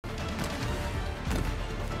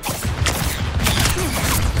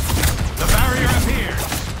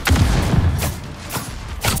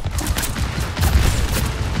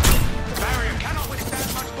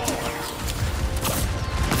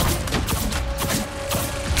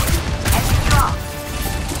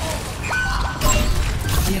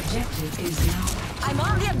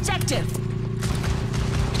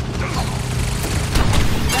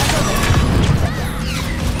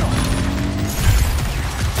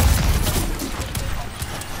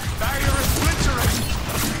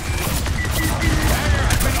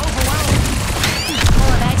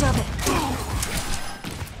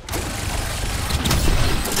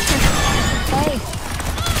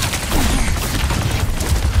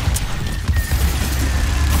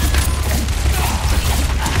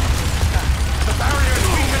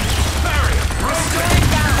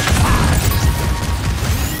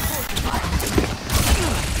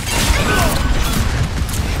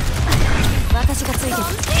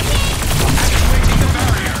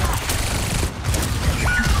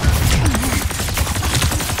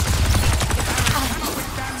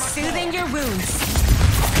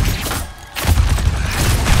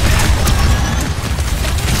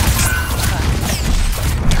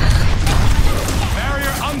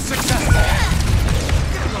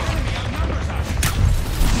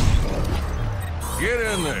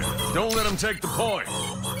them take the point.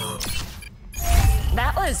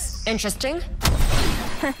 That was interesting.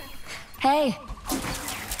 Hey.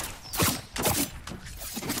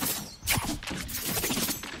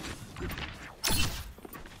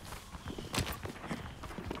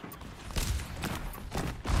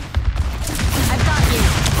 I've got you.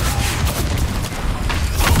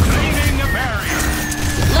 Cleaning the barrier.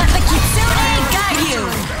 Let the Kitsune guide you.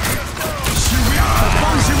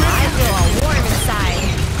 I feel all warm inside.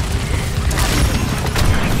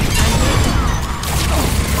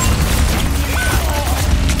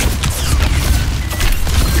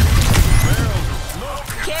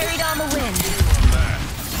 Carried on the wind.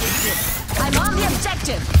 I'm on the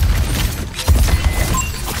objective.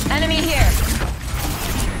 Enemy here.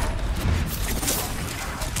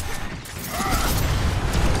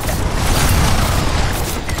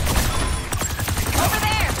 Over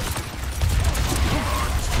there.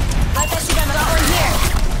 Let us see them. Got one here.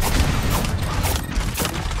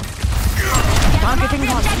 Targeting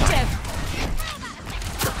objective.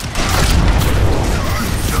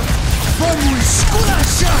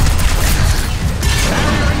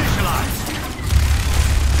 Barrier initialized.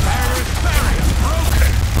 Barrier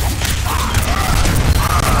broken.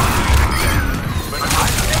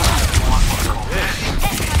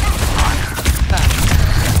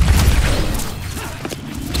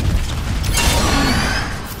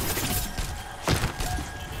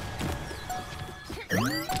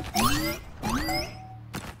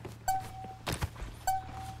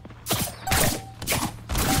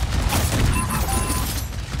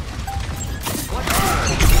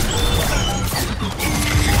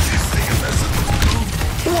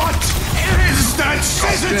 What is that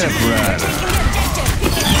sensitive? Taking the objective.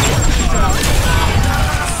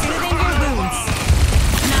 Soothing your wounds.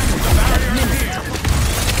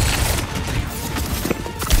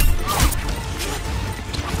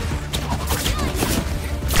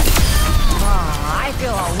 I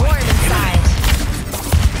feel all warm inside.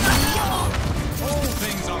 All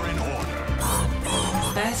things are in order.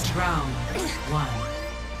 Best round, 1.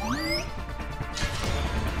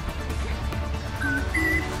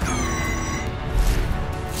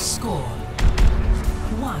 Score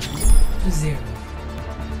 1-0.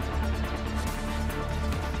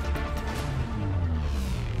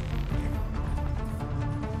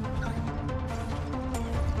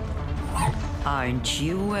 Aren't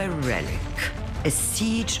you a relic? A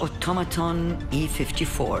siege automaton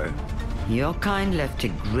E-54. Your kind left a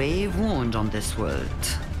grave wound on this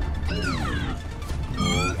world.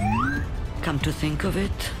 Come to think of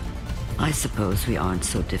it, I suppose we aren't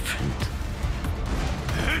so different.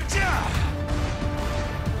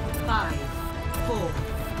 5, 4,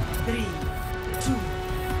 3, 2,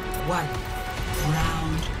 1.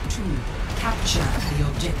 Round 2. Capture the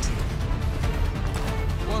objective.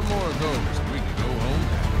 One more of those, we can go home.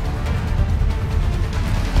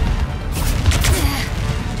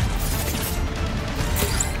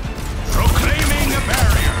 Proclaiming the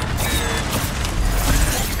barrier.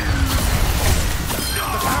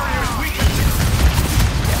 The barrier's weakened.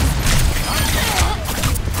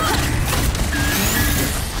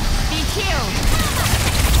 Be killed.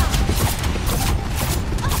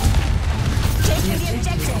 Taking the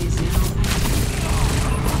objective. Is now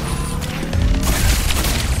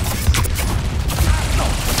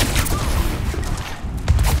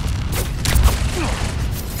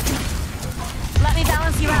Let me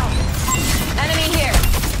balance you out. Enemy here.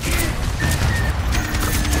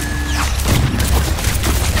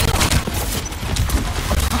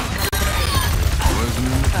 Wasn't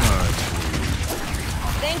in the cards.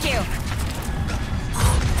 Thank you.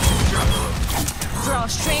 Draw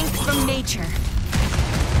strength from nature.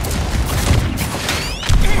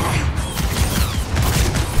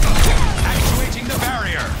 Actuating the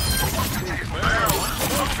barrier.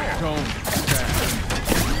 Don't stand.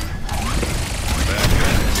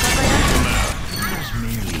 There's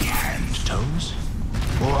merely hand toes?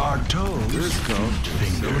 Or are toes This comes to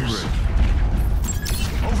fingers?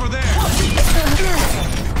 Over there.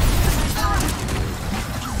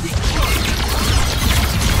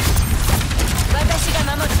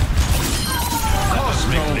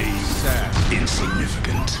 Cosmically Sad.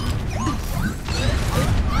 insignificant.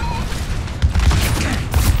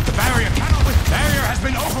 The barrier has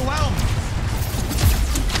been overwhelmed.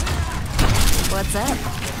 What's up?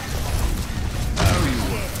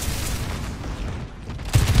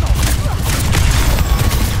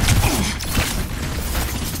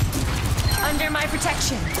 Under my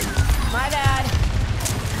protection. My bad.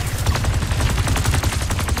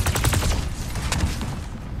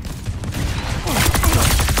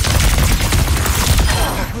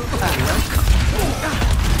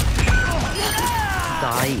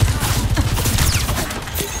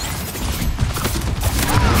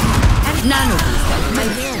 Nano boost. I'm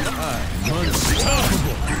in.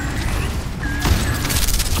 Unstoppable.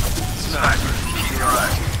 Sniper, keep your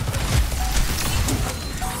eye.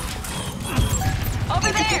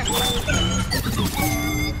 Over there!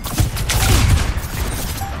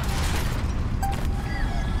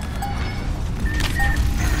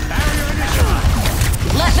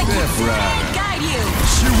 Let the Step right. guide you!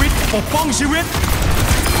 ชีวิตปกป้องชีวิต